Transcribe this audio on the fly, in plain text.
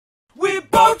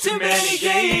Oh, too many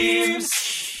games.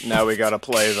 Now we gotta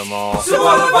play them all. So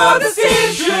what about the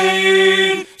steam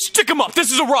train? Stick 'em up!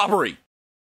 This is a robbery!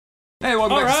 Hey,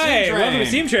 welcome back to Steam Train. Welcome to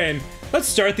Steam Train. Let's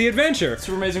start the adventure.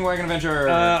 Super Amazing Wagon Adventure.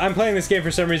 I'm playing this game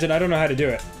for some reason. I don't know how to do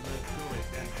it.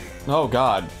 Oh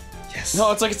God. Yes.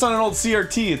 No, it's like it's on an old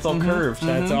CRT. It's all curved.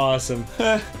 That's awesome.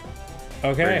 Okay.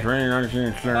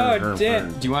 Oh,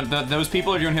 damn. Do you want those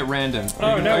people, or do you want to hit random?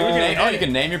 Oh, no, we're gonna you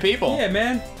can name your people. Yeah,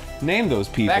 man. Name those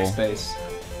people. Backspace.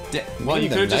 Well, Name you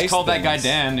the could have just nice called that guy things.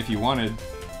 Dan if you wanted.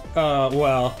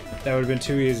 Well, that would have been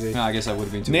too easy. No, I guess that would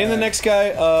have been too Name bad. the next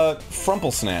guy,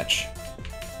 Frumplesnatch.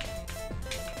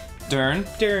 Dern.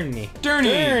 Durney.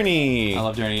 Durney. I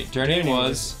love Durney. Durney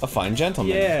was... A fine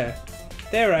gentleman. Yeah.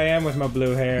 There I am with my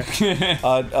blue hair. Kimberly.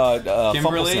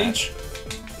 Frumplesnatch.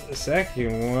 The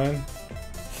second one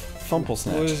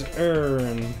Frumplesnatch. was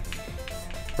Ern.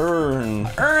 Ern.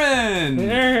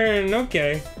 Ern.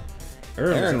 Okay.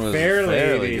 Ern Ern was was a fair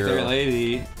fairly lady. girl. Fair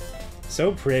lady.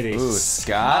 So pretty. Ooh,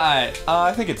 Scott. Scott.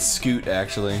 I think it's Scoot,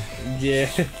 actually. Yeah.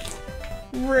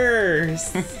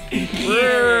 Rust.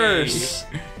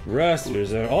 Rust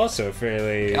was also a fair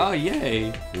lady. Oh,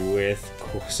 yay.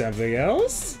 With something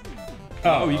else?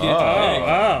 Oh, you get...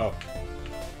 Oh.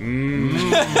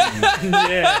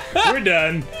 Yeah, we're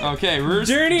done. Okay,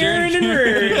 Roost. Journey, Ern, and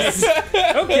Roost.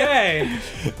 Okay.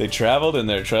 They traveled in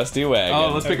their trusty wagon.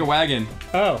 Oh, let's pick a wagon.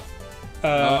 Oh.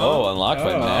 Oh, unlocked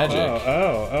by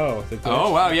magic.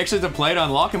 Oh, wow, you actually have to play to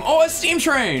unlock him. Oh, a steam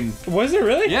train! Was it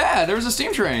really? Yeah, there was a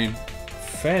steam train.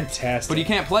 Fantastic. But you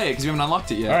can't play it because we haven't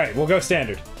unlocked it yet. Alright, we'll go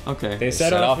standard. Okay. They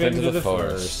set off into the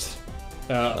forest.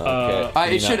 Okay.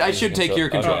 I should take your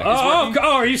control. Oh,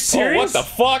 are you serious? what the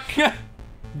fuck?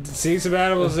 Seeing some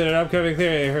animals in an upcoming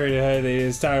clearing, I heard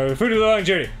it's time for food of the long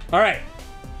journey. Alright.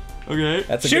 Okay.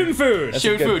 That's a Shooting good, food. that's a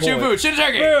Shoot good food, shoot point. food, shoot a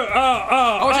turkey!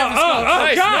 Oh,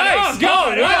 Nice, God, nice.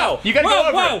 Oh, wow. You gotta go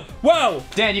over it. Whoa.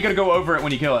 Dan, you gotta go over it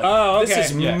when you kill it. Oh, okay.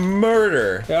 This is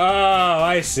murder. Oh,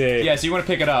 I see. Yeah, so you want to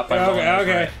pick it up by going over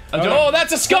Okay. it. Oh,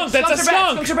 that's a skunk. That's a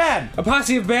skunk. Skunks are bad. A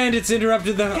posse of bandits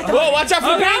interrupted the. Whoa, watch out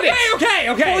for bandits. Okay.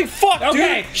 Holy fuck,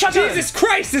 Okay. dude. Shut down. Jesus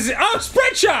Christ! This is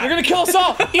spread shot. They're gonna kill us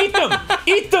all. Eat them.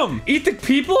 Eat them. Eat the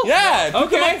people? Yeah, cook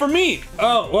them Okay. up for meat.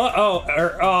 Aaron bled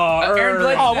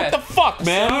Oh, to what death. the fuck,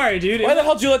 man? Sorry, dude. Why the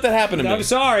hell did you let that happen to me? I'm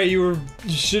sorry. You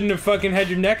shouldn't have fucking had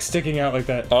your neck sticking out like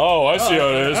that. Oh, I see how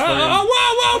it is.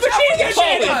 Whoa! Machine gun shit!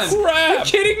 Holy Are you crap.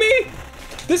 kidding me?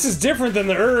 This is different than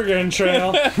the Oregon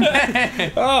Trail.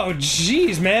 Oh,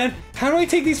 jeez, man. How do I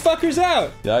take these fuckers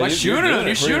out? Yeah, By shooting them,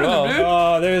 you're shooting them, dude.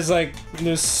 Oh,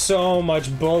 there's so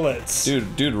much bullets.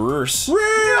 Dude, Rurs.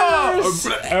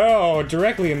 Oh,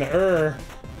 directly in the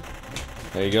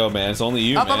There you go, man. It's only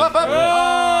you, Up, man. up, up, up.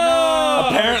 Oh,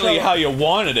 Apparently how you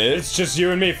wanted it. It's just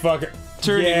you and me, fucker.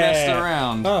 Turning Yeah. messed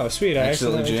around. Oh, sweet. I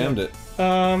Accidentally jammed it.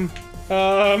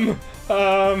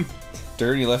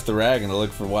 Dirty left the wagon to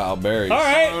look for wild berries. All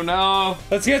right, Oh no.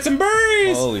 let's get some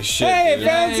berries. Holy shit, Hey, dude.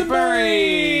 found Yay, some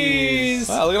berries. berries.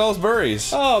 Wow, look at all those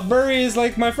berries. Oh, Burry is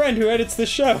like my friend who edits the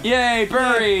show. Yay,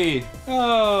 Burry.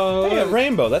 Oh, Hey, a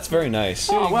rainbow. That's very nice.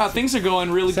 Oh wow, things are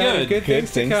going really sounded good. Good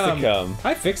things to come.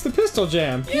 I fixed the pistol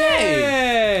jam.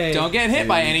 Yay! Don't get hit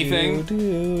by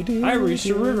anything. I reached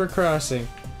a river crossing.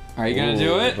 Are you gonna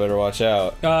do it? Better watch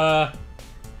out. I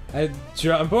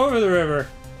jump over the river.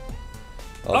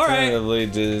 All right.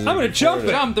 Alternatively, I'm gonna jump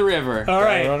it. Jump the river. All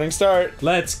right, Running start.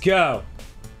 let's go.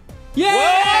 Yay!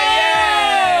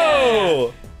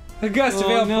 Whoa! A gust of Oh,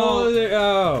 air no. pulled it.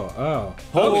 Oh.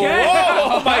 Whoa, Okay.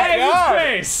 oh my Hey, God.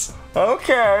 space.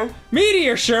 Okay.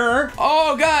 Meteor, sure.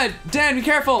 Oh god, Dan, be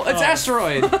careful. It's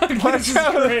asteroid. Watch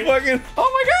out, great. fucking.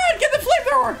 Oh my god, get the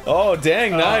flamethrower. Oh,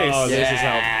 dang, nice. Oh, this is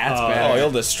how. that's Oh, bad.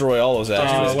 you'll destroy all those Oh,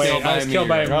 asteroids. wait, killed by I was a killed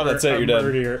by a meteor. Oh, that's it, you're dead.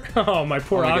 murderer. Oh, my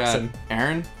poor Oh my oxen. god.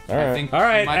 Aaron? All right. I think All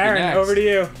right, you might be Aaron, next. over to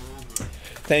you.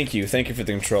 Thank you for the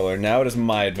controller. Now it is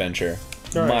my adventure.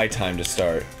 All right. My time to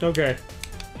start. Okay.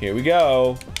 Here we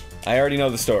go. I already know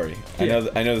the story. Yeah.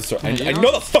 I know the story. I you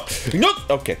know the fuck. No.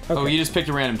 Okay. Oh, you just picked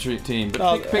a random team. But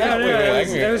Oh, pick it up. wait, wait,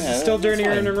 wait. That was Yeah, still that's dirty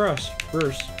fine. and Rush.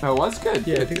 First. Oh, was good.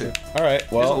 Yeah, I good, think so. good. All right.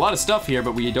 There's Well. a lot of stuff here,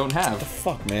 but we don't have.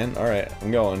 Fuck, man. All right.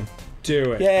 I'm going.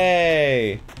 Do it.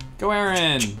 Yay! Go,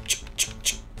 Aaron.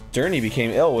 Journey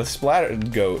became ill with splatter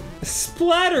goat.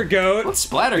 Splatter goat. What's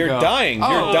splatter You're go? dying. Oh.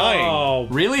 You're dying. Oh,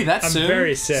 Really? That I'm soon?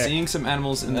 very sick. Seeing some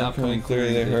animals in the upcoming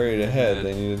Clearly, they clearing. hurried ahead.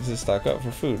 They needed to stock up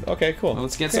for food. Okay, cool. Well,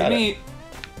 let's get Got some it. meat.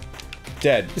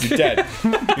 Dead. You're dead.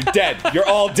 You're dead. You're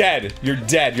all dead. You're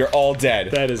dead. You're all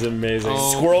dead. that is amazing.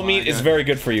 Oh. Squirrel my meat is God. very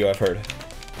good for you, I've heard.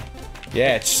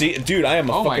 Yeah, see, dude, I am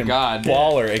a Oh my fucking God.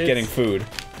 baller at It's- getting food.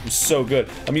 I'm so good.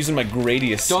 I'm using my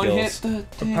Gradius Don't skills.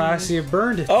 hit the... A posse of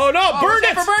burned it. Oh no, burned watch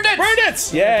it! out for burned it! Burned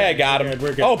it! Yeah, got him. We're good,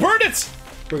 we're good. Oh, burned it!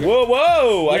 Whoa,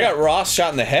 whoa! I got Ross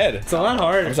shot in the head. It's a lot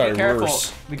harder. I'm sorry, Be careful.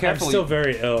 Roos. Be I'm careful. still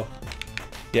very ill.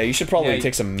 Yeah, you should probably Yeah,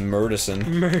 take some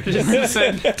Murderson.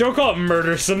 Murderson. Don't call it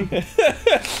Murderson.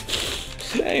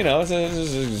 Yeah, you know,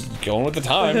 it's going with the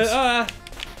times.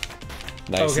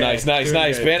 Nice, Okay, nice, nice, good,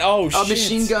 nice, good. man. Oh, A shit.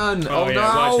 machine gun. Oh, yeah, no.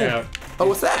 watch out. Oh,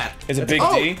 what's that? It's a big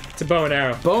Oh. D. It's a bow and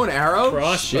arrow. Bow and arrow?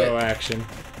 Crossbow action.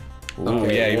 Ooh,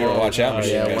 yeah, you better watch out, Oh,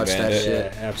 Machine yeah, Gun watch that Bandit.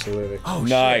 shit. Yeah, absolutely. Oh,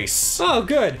 Nice. Oh,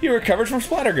 good. You recovered from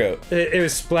Splattergoat. It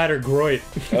was Splatter Groit.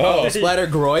 Oh, Splatter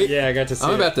Groit? Yeah, I got to see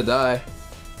I'm it. about to die.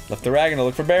 left the wagon to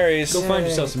look for berries. Go find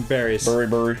yourself some berries.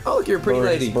 Burry. Oh, look, you're a pretty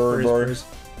lady. Burry. Burrs.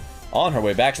 On her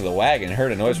way back to the wagon,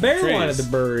 heard a noise from the Bear trees. wanted the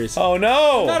burries. Oh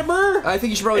no! Not a burr. I think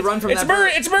you should probably run from It's that a burr!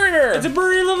 It's a burr! It's a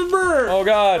burry little burr. Oh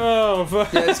god! Oh,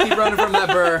 fuck. Yeah, just keep running from that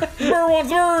burr. Burr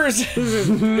wants burrs!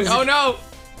 Oh, no.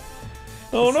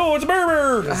 Oh no, it's a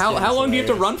burr! How long do you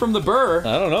have to run from the burr?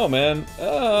 I don't know, man.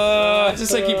 I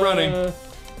just say keep running.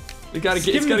 You gotta get.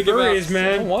 Give It's him gotta the give berries, out.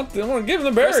 I man. want to give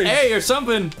him the Press berries. A or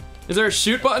something. Is there a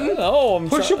shoot button? Oh, I'm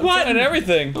Push a I'm trying button.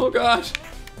 everything. Oh gosh.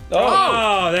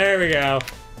 Oh, there we go.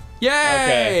 Yay!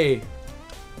 Okay.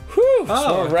 Whew!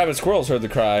 Oh. Rabbit squirrels heard the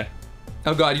cry.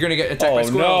 Oh god, you're gonna get attacked by Oh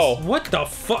squirrels. no! What the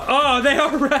fuck? Oh, they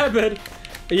are rabid.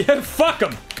 Yeah, fuck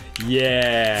them.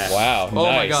 Yeah. Wow! Oh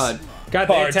my nice. god. Got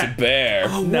the Hard to attack. bear.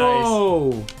 Oh, Nice.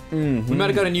 whoa. We might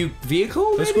have got a new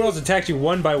vehicle. The maybe? squirrels attacked you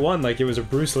one by one like it was a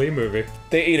Bruce Lee movie.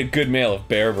 They ate a good meal of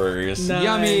bear burgers. Nice.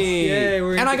 Yummy. Yay,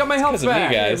 we're in and I got my health Because of me,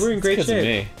 back. guys. we're in great It's 'cause of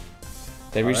shape. me.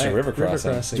 They reached a river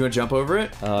crossing. Do you want to jump over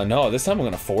it? No, this time I'm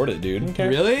gonna ford it, dude. Okay.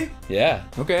 Really? Yeah.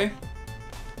 Okay.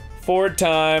 Ford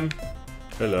time.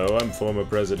 Hello, I'm former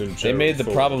President Joe They made the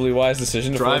Ford. probably wise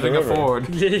decision to Driving ford a the river. Ford.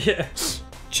 Yeah.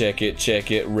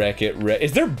 Check it, wreck it.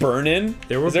 Is there burn-in?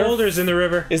 There were Is boulders in the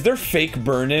river. Is there fake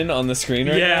burn-in on the screen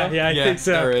right Yeah, now? yeah, I think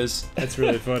so. there is. That's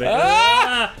really funny.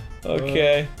 Ah!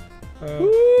 Okay. Woo,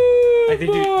 I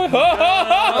think you- boy.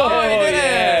 Oh, you did it!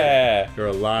 yeah. There are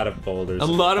a lot of boulders. A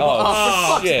lot of. Oh,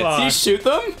 Oh, for shit. fuck's sake. Do you shoot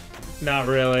them? Not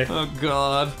really. Oh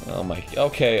god. Oh my.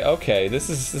 Okay. This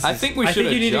is. I think we I should think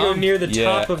have you need to go near the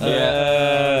top of the.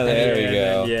 there we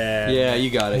go. Yeah. Yeah,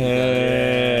 you got it. You got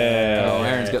it. Oh,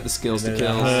 Aaron's got the skills to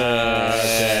kill.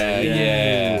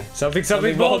 Yeah.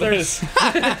 Something boulders. This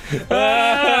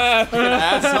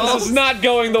is not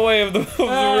going the way of the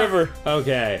river.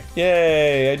 Okay.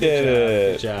 Yay! I did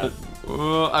Good it. job.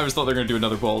 I just thought they were gonna do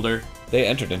another boulder. They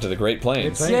entered into the Great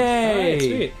Plains. Good Yay. Alright,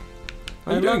 sweet.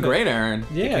 You're I doing love it. great, Aaron.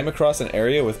 They Yeah. came across an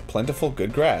area with plentiful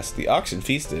good grass. The oxen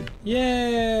feasted.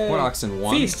 Yay. What oxen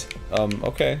won? Feast.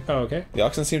 Okay. Oh, okay. The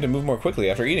oxen seemed to move more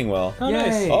quickly after eating well. Oh, Yay.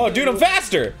 nice. Oh, dude, I'm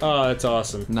faster! Oh, that's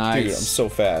awesome. Nice. Dude, I'm so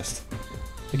fast.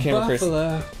 They came across.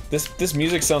 Buffalo. This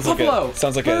music sounds Buffalo. like a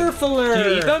sounds like Buffalo. Can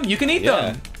you eat them? You can eat yeah.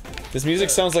 them. This music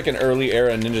sounds like an early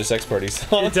era Ninja Sex Party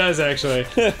song. It does actually.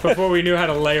 Before we knew how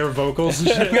to layer vocals and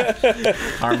shit.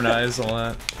 Harmonize all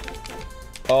that.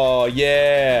 Oh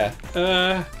yeah.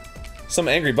 Some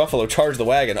angry buffalo charged the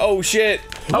wagon. Oh shit!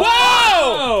 Whoa!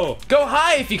 Oh! Go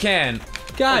high if you can.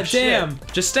 God Shit. damn.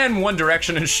 Just stand in one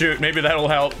direction and shoot. Maybe that'll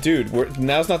help. Dude,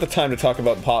 now's not the time to talk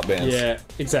about pop bands. Yeah,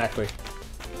 exactly.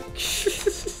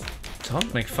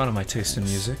 Don't make fun of my taste in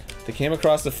music. They came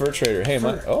across the fur trader. Hey,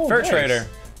 Fur nice. trader.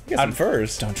 You got some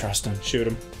furs. Don't trust him. Shoot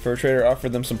him. Fur trader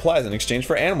offered them supplies in exchange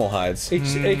for animal hides.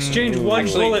 Exchange one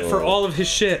Actually- bullet for all of his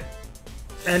shit.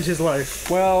 And his life.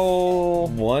 Well,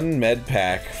 one med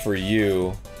pack for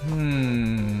you.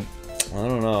 I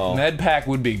don't know. Med pack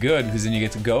would be good because then you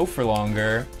get to go for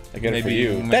longer. I get it for Maybe-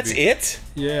 you. maybe- That's it?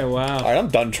 Yeah, wow. Alright, I'm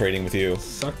done trading with you.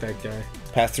 Suck that guy.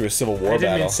 Passed through a civil war I didn't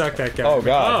battle. mean suck that guy. Oh,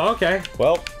 God. Oh, okay.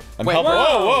 Well, I'm Wait, helping.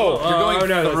 whoa, Whoa! You're going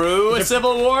Oh, no, through a those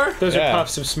civil war? Those Yeah. are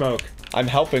puffs of smoke. I'm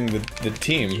helping the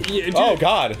team. Yeah, dude, Oh,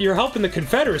 God. You're helping the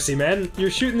Confederacy, man. You're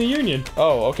shooting the Union.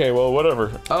 Oh, okay, well,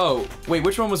 whatever. Oh, wait,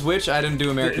 which one was which? I didn't do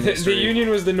American The history. Union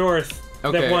was the North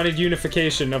Okay. that wanted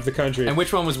unification of the country. And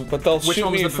which one was? But they'll which shoot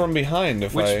one was me the, from behind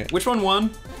if I... which one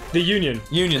won? the Union.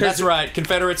 Union. 'Cause That's right.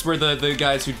 Confederates were the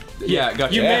guys who. Yeah,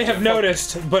 gotcha. You Yeah, may have fuck.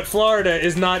 noticed, but Florida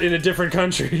is not in a different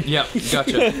country. Yep,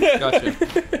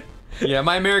 gotcha. Yeah,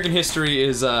 my American history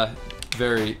is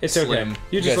very It's slim. okay.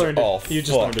 You guys just are learned all it. You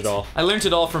just learned fucked. it all. I learned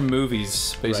it all from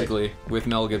movies, basically, with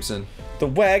Mel Gibson. The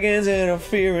wagon's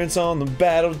interference on the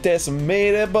battle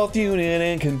decimated both Union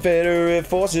and Confederate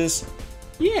forces.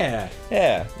 Yeah.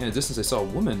 Yeah. In the distance, I saw a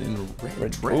woman in a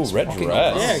red dress. ooh, red walking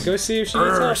dress. along. Yeah, go see if she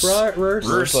needs help, Urse. right? Urse.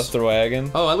 First left the wagon.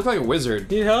 Oh, I look like a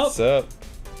wizard. Need help? What's up?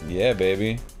 Yeah,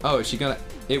 baby. Oh, is she gonna?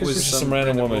 It was Just some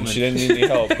random woman. She didn't need any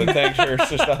help, but thanks for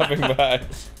stopping by.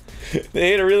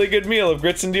 They ate a really good meal of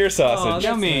grits and deer Aw, sausage. that's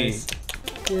Yummy. nice.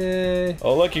 Yay.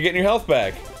 Oh, look, you're getting your health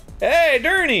back. Hey,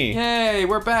 Derny! Hey,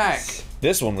 we're back.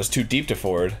 This one was too deep to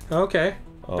ford. Okay.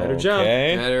 Better jump.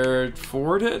 Better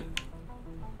forward it.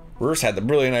 Roos had the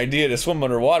brilliant idea to swim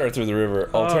underwater through the river.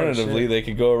 Alternatively, they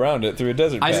could go around it through a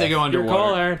desert path. I say go Your call,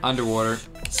 underwater. Aaron. Underwater.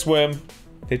 Swim.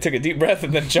 They took a deep breath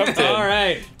and then jumped in. All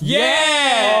right.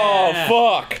 Yeah!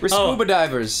 Oh, fuck. We're scuba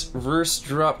divers. Roos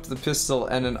dropped the pistol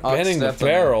and an ox Bending the stepped on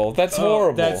it. barrel. That's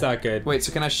horrible. That's not good. Wait,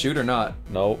 so can I shoot or not?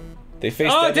 Nope. They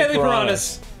faced Oh, deadly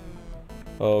piranhas.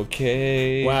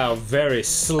 Okay. Wow, very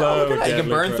slow. You can deadly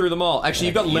burn through them all. Actually,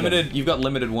 you've got eat 'em. limited. You've got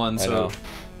limited ones. I know. So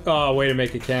Oh, way to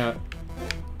make it count.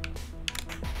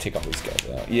 Take all these guys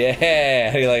out. Yeah.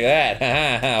 How do you like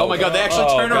that? oh my god, they actually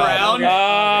turn God.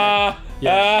 around.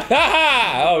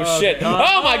 Oh shit.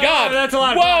 Oh my god. That's a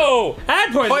lot. Whoa.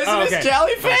 Add points. Poisonous okay.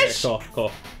 jellyfish. Okay,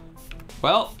 cool.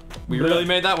 Well, we really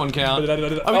made that one count.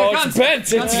 Oh, it's bent.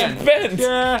 Guns It's again. bent.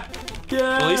 Yeah.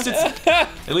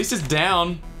 At least it's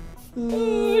down.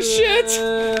 Oh, shit.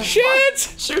 Shit.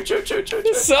 Shoot.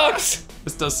 This sucks.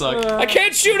 This does suck. I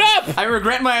can't shoot up. I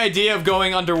regret my idea of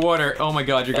going underwater. Oh my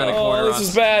god, you're gonna corner Oh, us. this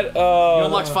is bad. You Oh.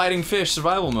 unlocked fighting fish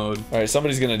survival mode. All right,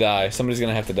 somebody's gonna die. Somebody's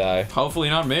gonna have to die. Hopefully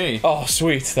not me. Oh,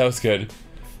 sweet. That was good.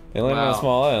 They landed on Wow. a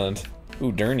small island.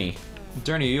 Ooh, Durney.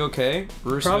 Durney, you okay?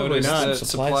 Bruce Probably noticed not. that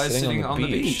supplies sitting on the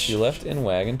beach. You left in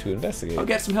wagon to investigate. I'll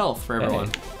get some health for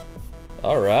everyone.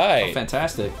 All right. Oh,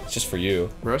 fantastic. It's just for you.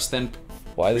 Bruce then.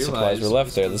 Why the supplies Realize- were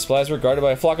left there? The supplies were guarded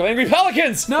by a flock of angry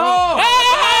pelicans. No! Ah!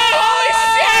 Holy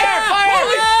shit!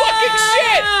 Holy fucking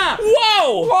shit!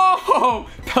 Whoa! Whoa!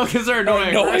 Pelicans are annoying.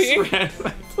 Annoying? Bruce ran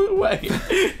away.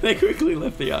 They quickly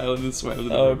left the island and swam to the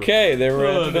river. Okay, they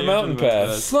ran Oh, to they the mountain went to the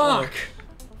pass. Fuck.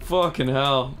 Fucking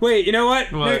hell. Wait, you know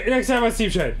what? What? Next time on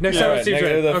Steve Trade. Next Yeah, time on right, Steve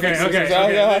negative Trade. the Okay, fixes. okay, Oh,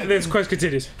 okay. God. This quest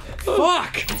continues.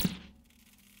 Fuck!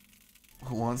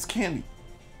 Who wants candy?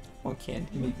 What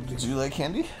candy? Would you like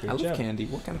candy? I love candy.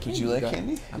 What kind of candy? you like got?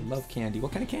 candy? I love candy.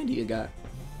 What kind of candy you got?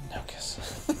 No kiss.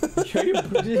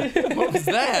 What was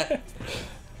that?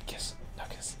 Kiss. No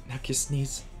kiss. Now kiss,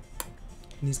 sneeze.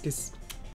 Sneeze, kiss.